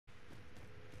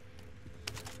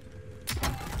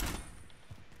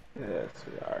Yes,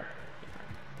 we are.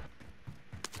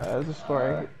 There's a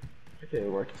store. I can't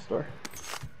work the store.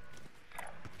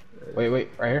 Wait,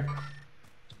 right here.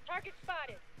 Target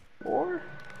spotted. More?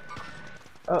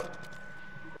 Oh.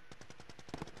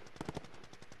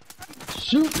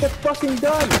 Shoot the fucking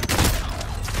gun!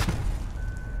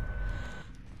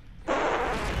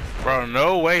 Bro,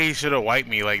 no way he should have wiped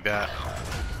me like that.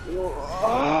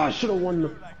 Oh, I should have won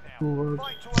the.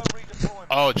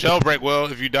 Oh, jailbreak,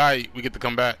 Will. If you die, we get to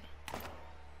come back.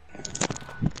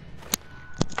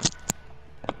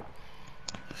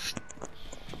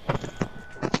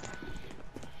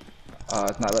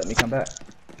 It's not letting me come back.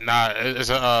 Nah, it's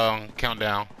a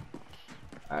countdown.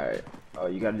 Alright. All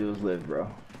you gotta do is live, bro.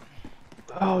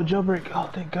 Oh, jailbreak. Oh,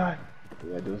 thank God. All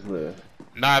you gotta do is live.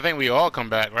 Nah, I think we all come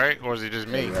back, right? Or is it just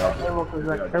me? Everyone comes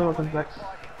back. Everyone comes back.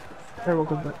 Everyone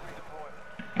comes back.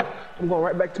 I'm going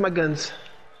right back to my guns.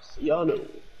 So y'all know.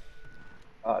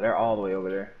 Oh, they're all the way over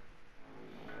there.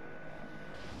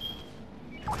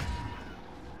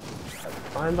 That's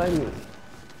fine by me.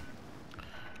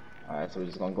 Alright, so we're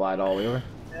just gonna glide all the way over?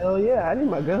 Hell yeah, I need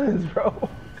my guns, bro.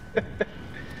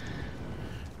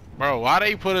 Bro, why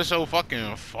they put us so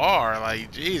fucking far?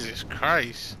 Like, Jesus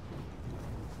Christ.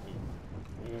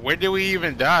 Where did we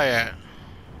even die at?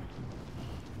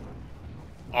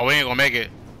 Oh, we ain't gonna make it.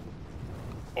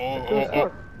 Or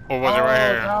was it right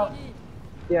here? No.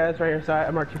 Yeah, it's right here. Sorry,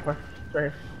 I marked too far. It's right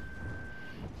here.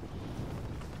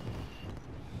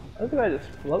 I think I just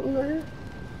floating right here.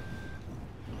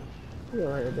 You're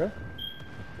right here, bro.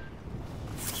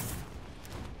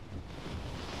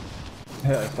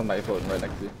 Yeah, somebody floating right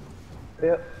next to you.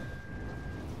 Yep.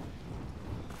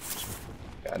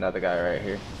 Got another guy right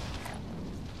here.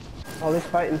 All this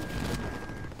fighting.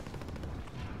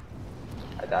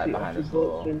 I died behind this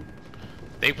little...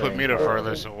 They put me the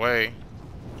furthest away.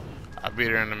 I'll be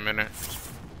there in a minute.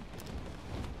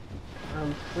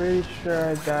 I'm pretty sure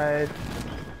I died.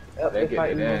 Yep, They they're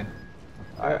fighting. get it in.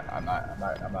 I'm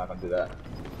not gonna do that.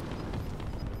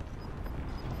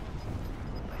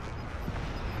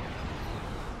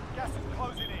 Gas is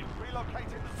closing in. Relocating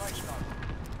the safe zone.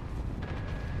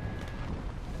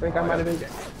 I think I might have been.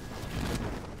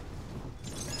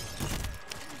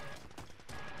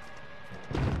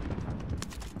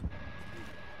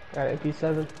 Got an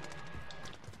MP7.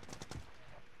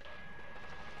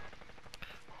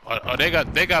 Oh, they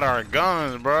got our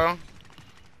guns, bro.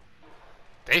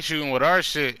 They shooting with our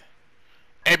shit.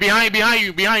 Hey, behind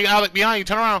you, Alec, behind you.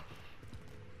 Turn around.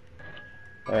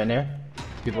 They're in there.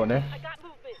 People in there. I got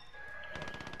movement.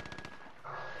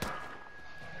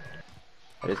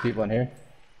 There's people in here.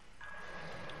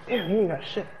 Damn, he ain't got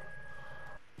shit.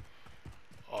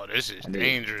 Oh, this is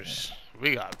dangerous.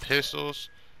 We got pistols.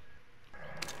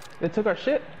 They took our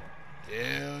shit.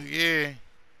 Hell yeah.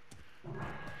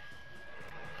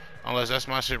 Unless that's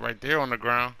my shit right there on the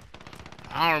ground.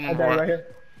 I don't I remember. died right here.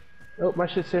 Oh, my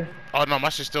shit's here. Oh no, my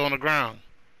shit's still on the ground.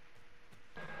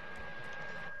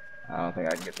 I don't think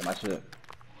I can get to my shit.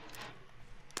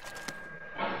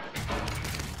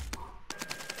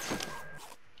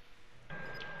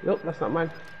 Nope, that's not mine.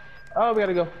 Oh, we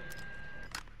gotta go.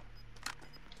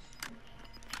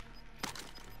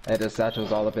 Hey, the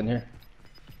satchel's all up in here.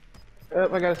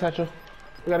 Yep, I got a satchel.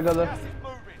 We gotta go though. Gas is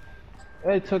moving.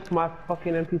 They took my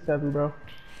fucking MP7, bro.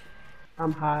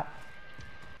 I'm hot.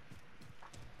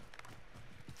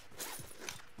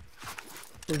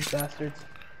 These bastards.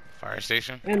 Fire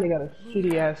station. And they got a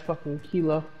shitty ass fucking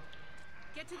kilo.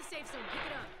 Get to the safe zone. Pick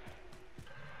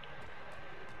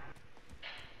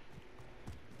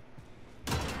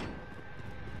it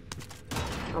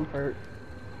up. I'm hurt.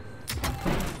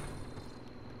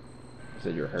 You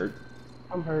said you're hurt?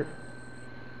 I'm hurt.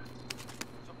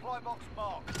 Supply box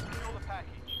marked. Secure the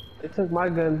package. They took my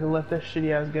guns and left their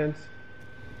shitty ass guns.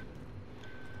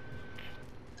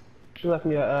 She left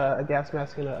me a gas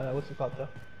mask and a what's it called though?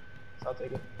 So I'll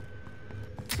take it.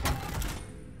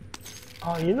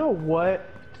 Oh, you know what?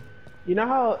 You know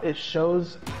how it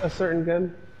shows a certain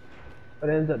gun, but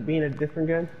it ends up being a different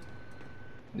gun?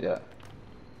 Yeah.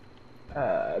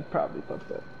 Probably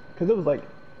fucked up. Cause it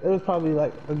was probably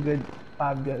like a good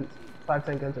 10 guns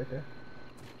right there.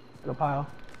 In a pile.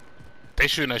 They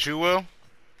shooting at you, Will?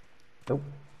 Nope.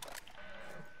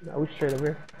 No, we straight over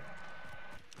here.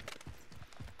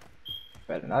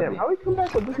 Better not Damn, be. how we come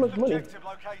back with this much money? Objective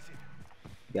located.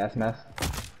 Gas mask.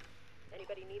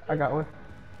 Anybody need I got one.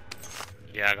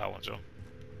 Yeah, I got one too.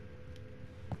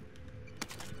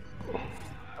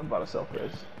 I bought a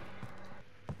self-res.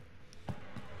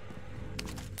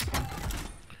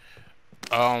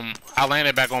 I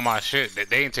landed back on my shit.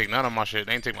 They ain't take none of my shit.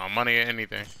 They ain't take my money or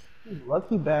anything. You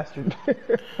lucky bastard.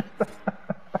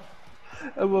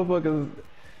 motherfuckers.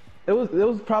 It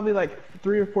was probably like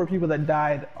 3 or 4 people that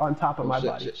died on top of my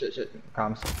body. Shit.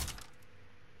 Comms.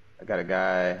 I got a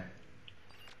guy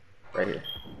right here.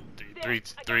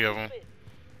 Three of them.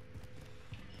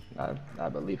 I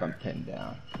believe I'm pinned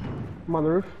down. I'm on the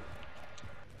roof.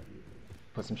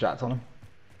 Put some shots on him.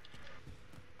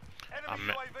 Enemy I'm-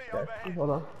 UAV overhead. Hold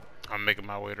on. I'm making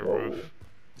my way to the roof.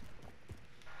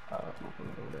 Over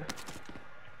there.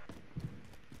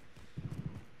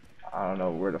 I don't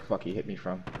know where the fuck he hit me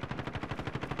from.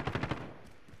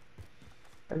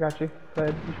 I got you. Go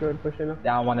ahead. You should push in now.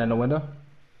 Down one in the window.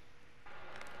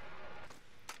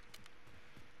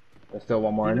 There's still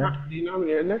one more in there. Do you know how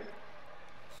many are in there?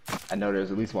 I know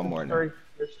there's at least one more in there. 3.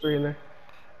 There's 3 in there.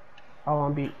 All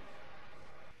on beat.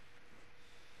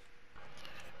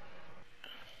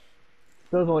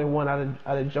 There was only one. I'd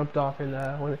have jumped off and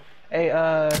when. Hey,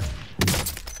 I was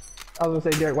gonna say,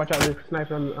 Derek, watch out! There's a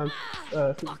sniper on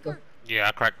Yeah,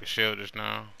 I cracked the shield just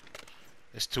now.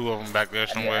 There's 2 of them back there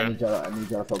I somewhere. need y'all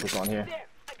to focus on here. There,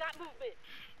 I got movement.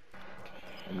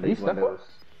 And Are you these stuck? windows.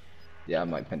 Yeah,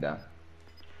 I'm like pinned down.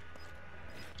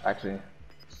 Actually,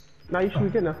 Now you should be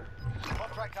good now.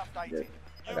 Contract updated.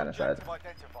 I New got inside. objective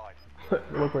identified.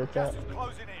 Look where it's Gas at. is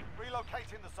closing in.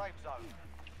 Relocating the safe zone.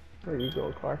 There you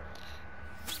go, car.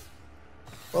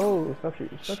 Oh, stop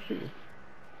shooting! Stop shooting!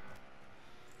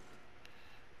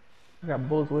 I got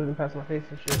bullets whizzing past my face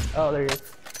and shit. Oh, there he is.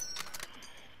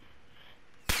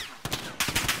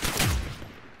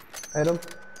 Hit him.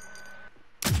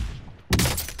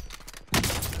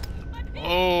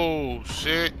 Oh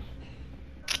shit!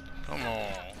 Come on.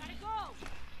 Gotta go.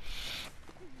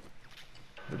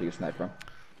 where do you snipe from?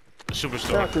 The Get out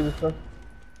superstore. through this stuff.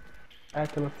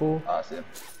 Acting a fool. Oh, I see him.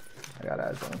 I got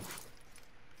eyes on him.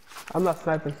 I'm not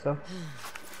sniping stuff.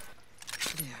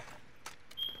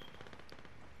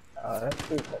 That's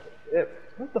too fucking shit.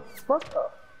 What the fuck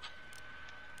up?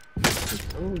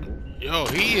 Yo,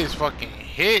 he is fucking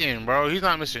hitting, bro. He's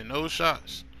not missing no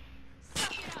shots.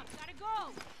 Suck it up.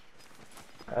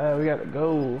 Gotta go. We gotta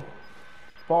go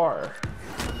far.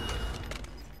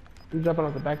 You jumping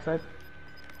off the backside?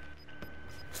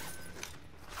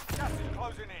 Gas is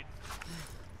closing in.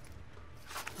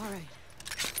 All right.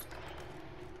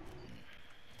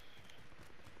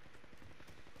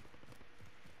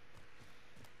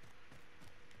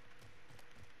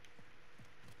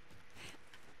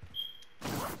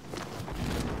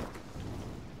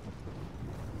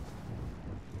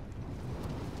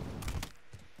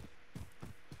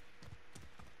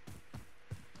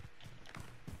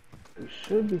 We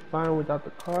should be fine without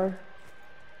the car.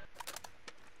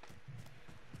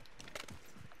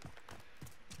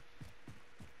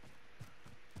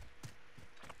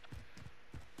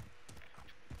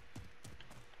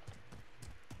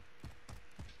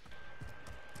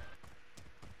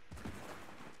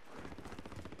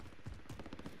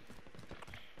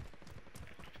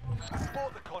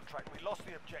 Support the contract. We lost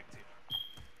the objective.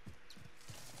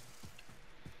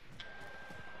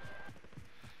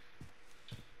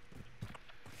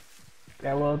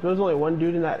 Yeah, well, if there was only one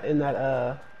dude in that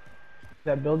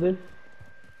that building,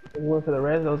 and he went for the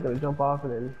res, I was gonna jump off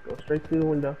and then go straight through the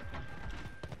window.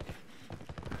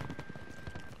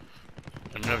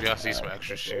 Let me know if y'all see some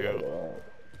extra shield.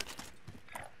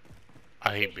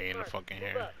 I hate being in fucking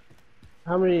here.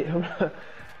 How many?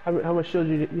 How much shield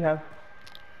you have?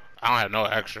 I don't have no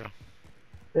extra.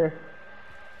 There.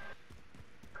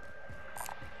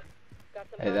 Got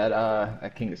some Hey,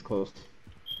 that king is closed.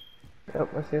 Yep,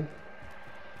 I see him.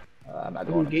 I'm not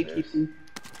Who going gatekeeps upstairs. him?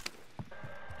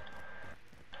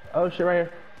 Oh shit! Right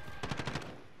here.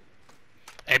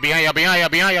 Hey, behind y'all, behind y'all,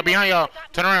 behind y'all, behind y'all.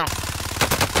 Turn around.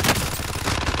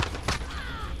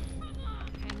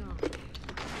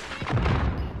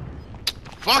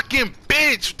 Fucking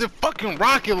bitch! The fucking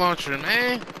rocket launcher,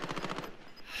 man.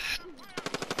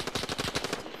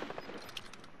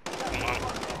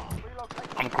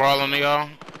 I'm crawling to y'all.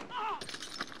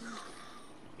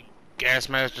 Gas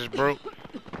mask just broke.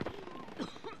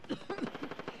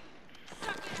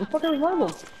 What the fuck is wrong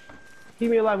with him?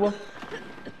 Keep me alive, Will. Fight's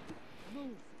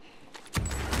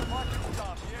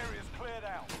done. The area's cleared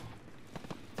out.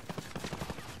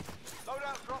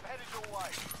 Loadout drop headed your way.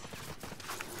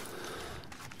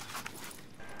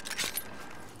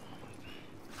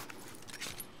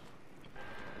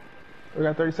 We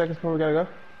got 30 seconds before we gotta go.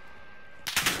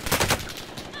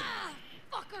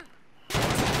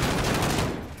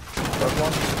 Cracked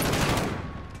one.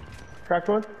 Cracked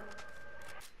one. Let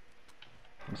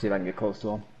me see if I can get close to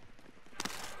him.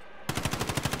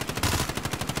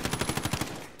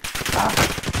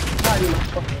 Ah, you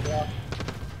fucking wall.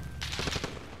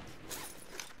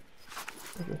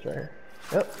 This right here.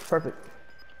 Yep, perfect.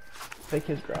 Take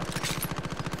his drop.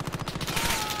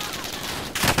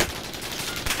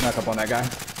 Knock up on that guy.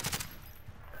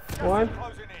 One,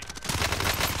 Closing in.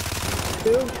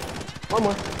 two, one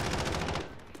more.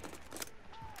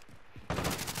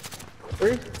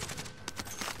 Three.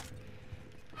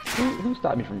 Who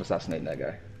stopped me from assassinating that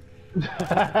guy?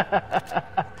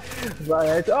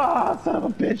 Right. Oh, son of a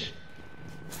bitch.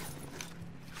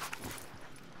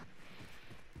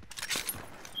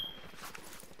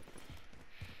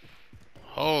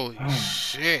 Holy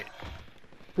shit.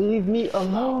 Leave me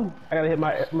alone. I gotta hit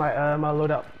my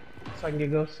loadout so I can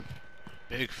get ghosts.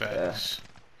 Big facts.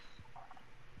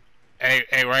 Hey,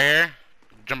 right here.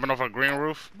 Jumping off a green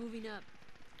roof. Moving up.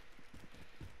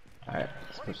 Alright,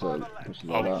 let's push the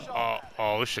load up.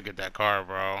 Oh, we should get that car,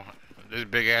 bro. This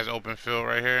big ass open field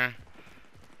right here.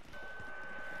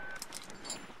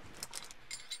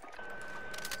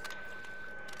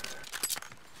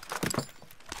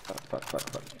 Fuck.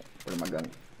 Where's my gun?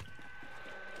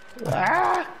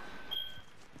 Ah!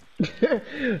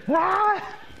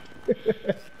 Ah!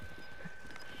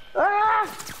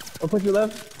 Ah! I'll put you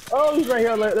left. Oh, he's right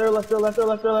here. They're left. Setting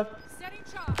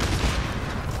trap. Fire.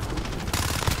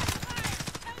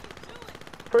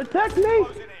 Protect me.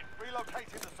 Closing in.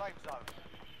 Relocating the safe zone.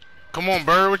 Come on,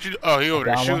 Bird. What you? Oh, he over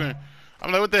there Down shooting. one.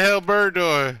 I'm like, what the hell, Bird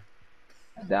doing?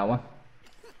 That one.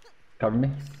 Cover me.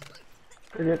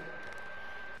 You're good.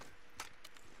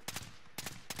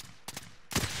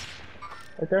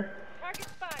 Right there. Target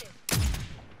spotted.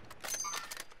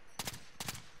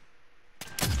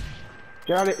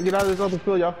 Get out of this open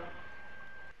field, y'all.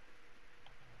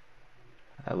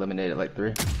 I eliminated like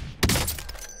 3.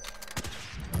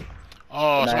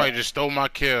 Oh, Nice. somebody just stole my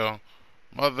kill.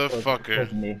 Motherfucker.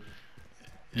 That's me.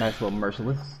 Nice little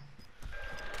merciless.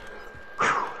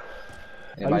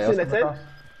 Anybody seen else that come tape? across?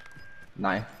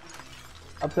 9.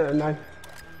 I'm sitting at 9.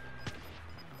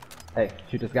 Hey,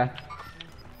 shoot this guy.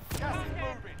 Gas is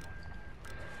moving.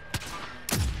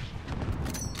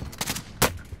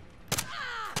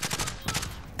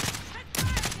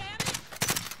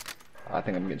 I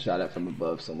think I'm getting shot at from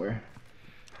above somewhere.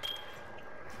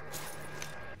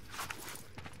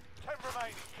 10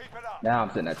 remaining. Keep it up. Now I'm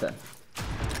sitting at 10.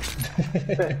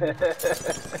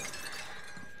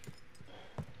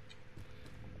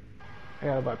 I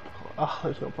gotta buy. Oh,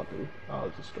 there's no fucking. Oh,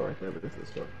 there's a store right there, but this is the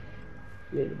store.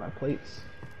 You need to buy plates.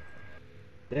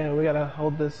 Yeah, we gotta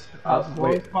hold this as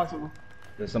long wait. as possible.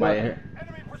 There's somebody in here.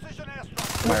 Enemy precision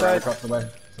airstrike. Somebody right across the way.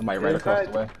 Somebody right across the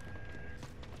Inside. way.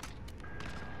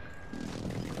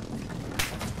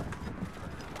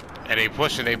 Hey, they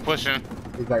pushing.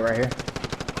 He's like right here.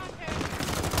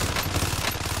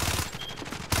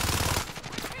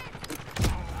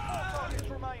 Targets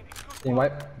remaining. Good Team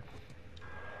wipe.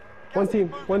 One team,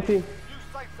 one team, New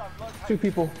safe zone located. 2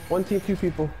 people. One team, 2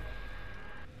 people.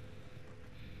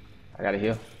 I gotta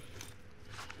heal.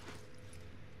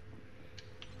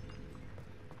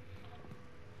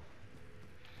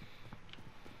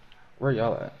 Where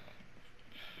y'all at?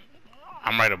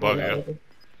 I'm right above you.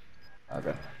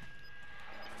 Okay.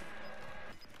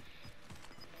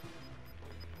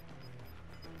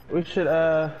 We should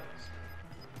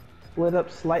split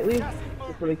up slightly.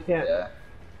 Just really can't. Yeah.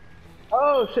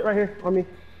 Oh shit! Right here on me.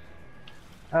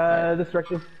 This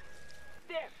direction.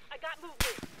 There. I got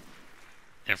movement.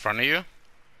 In front of you?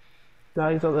 No,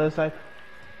 he's on the other side.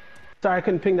 Sorry, I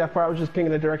couldn't ping that far. I was just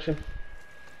pinging the direction.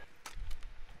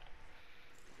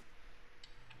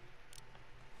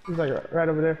 He's like right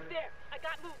over there. There. I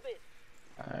got movement.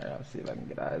 Alright, I'll see if I can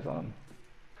get eyes on him.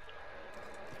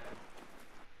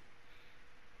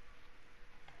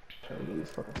 Trying to get this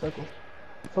fucking circle.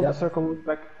 So the Yep. circle moves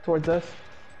back towards us.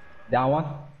 Down one.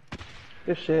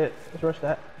 Good shit. Let's rush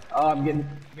that. Oh, I'm getting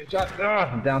shot.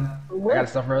 I'm down. Where? I got a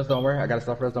stuff res, don't worry. I got a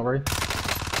stuff res, don't worry.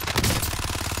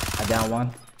 I down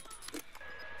one.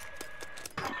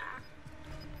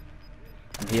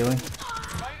 I'm healing.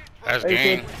 That's Hey,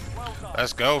 game. kid.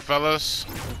 Let's go, fellas.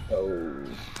 Oh.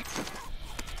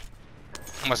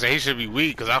 I'm gonna say he should be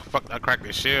weak because I cracked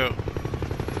his shield.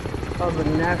 That was a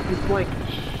nasty flank.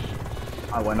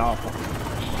 I went off.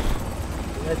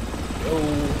 Let's go.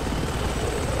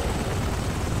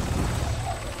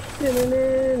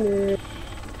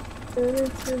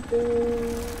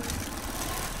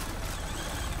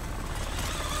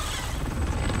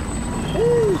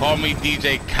 Call me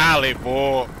DJ Khaled,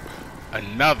 boy.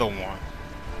 Another one.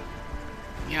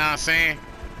 You know what I'm saying?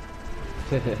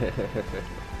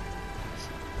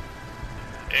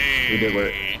 Hey. We did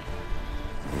work.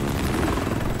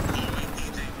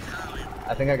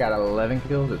 I think I got 11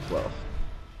 kills or 12.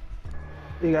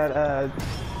 You got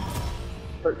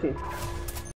 13.